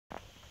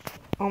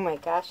Oh my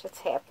gosh, it's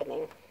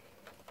happening.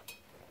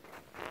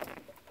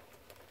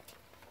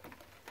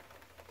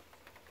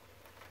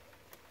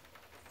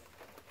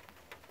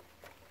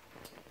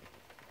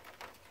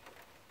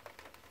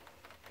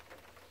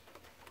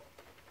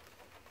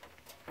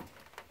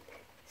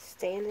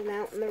 Standing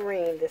out in the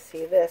rain to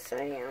see this,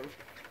 I am.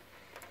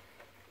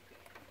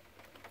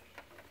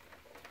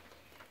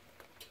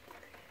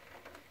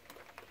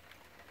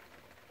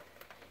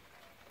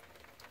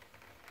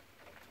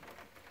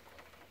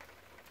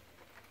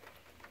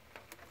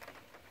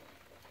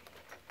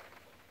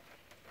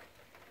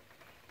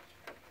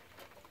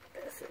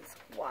 This is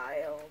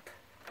wild.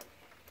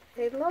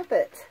 They love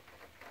it.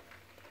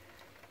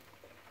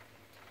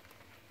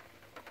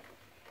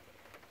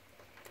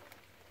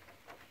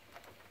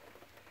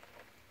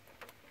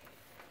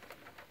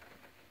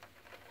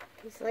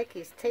 He's like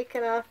he's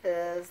taken off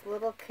his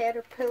little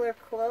caterpillar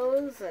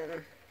clothes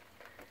and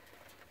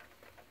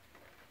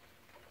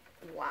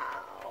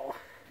wow.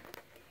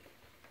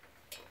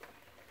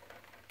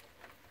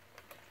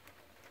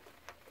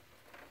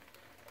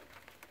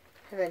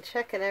 I've been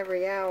checking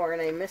every hour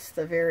and I missed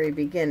the very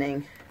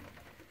beginning.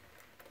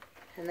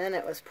 And then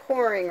it was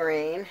pouring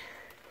rain.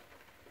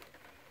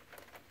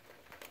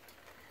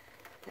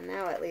 And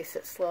now at least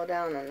it slowed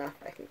down enough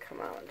I can come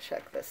out and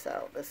check this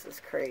out. This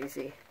is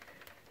crazy.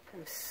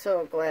 I'm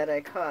so glad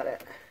I caught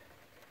it.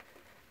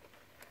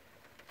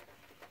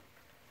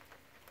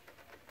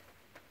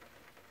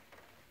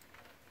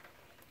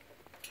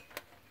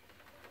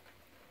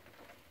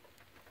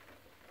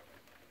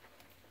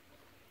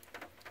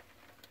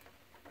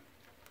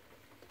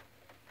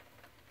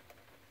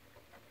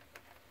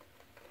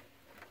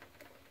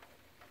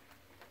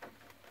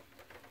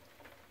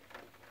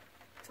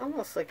 It's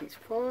almost like he's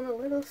pulling a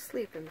little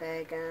sleeping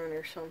bag on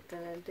or something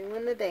and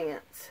doing the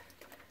dance.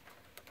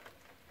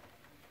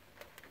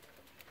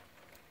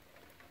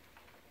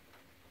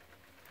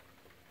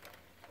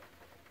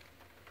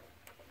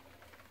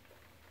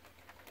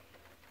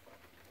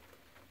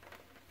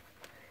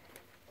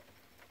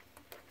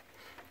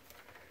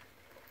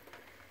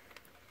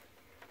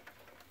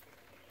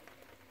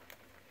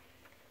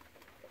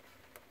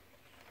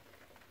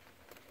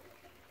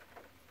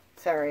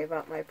 Sorry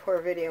about my poor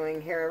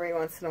videoing here. Every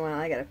once in a while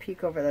I gotta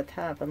peek over the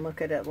top and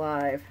look at it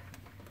live.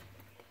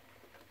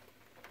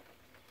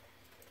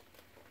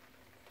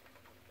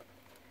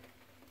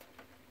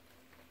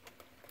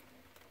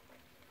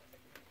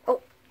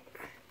 Oh,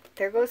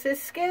 there goes his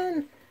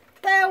skin.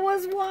 That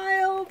was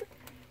wild.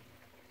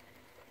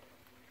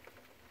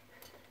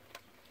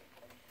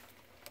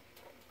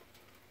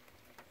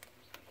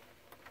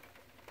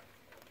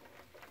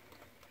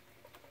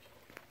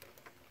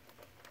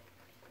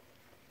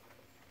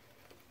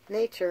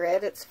 Nature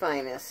at its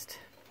finest.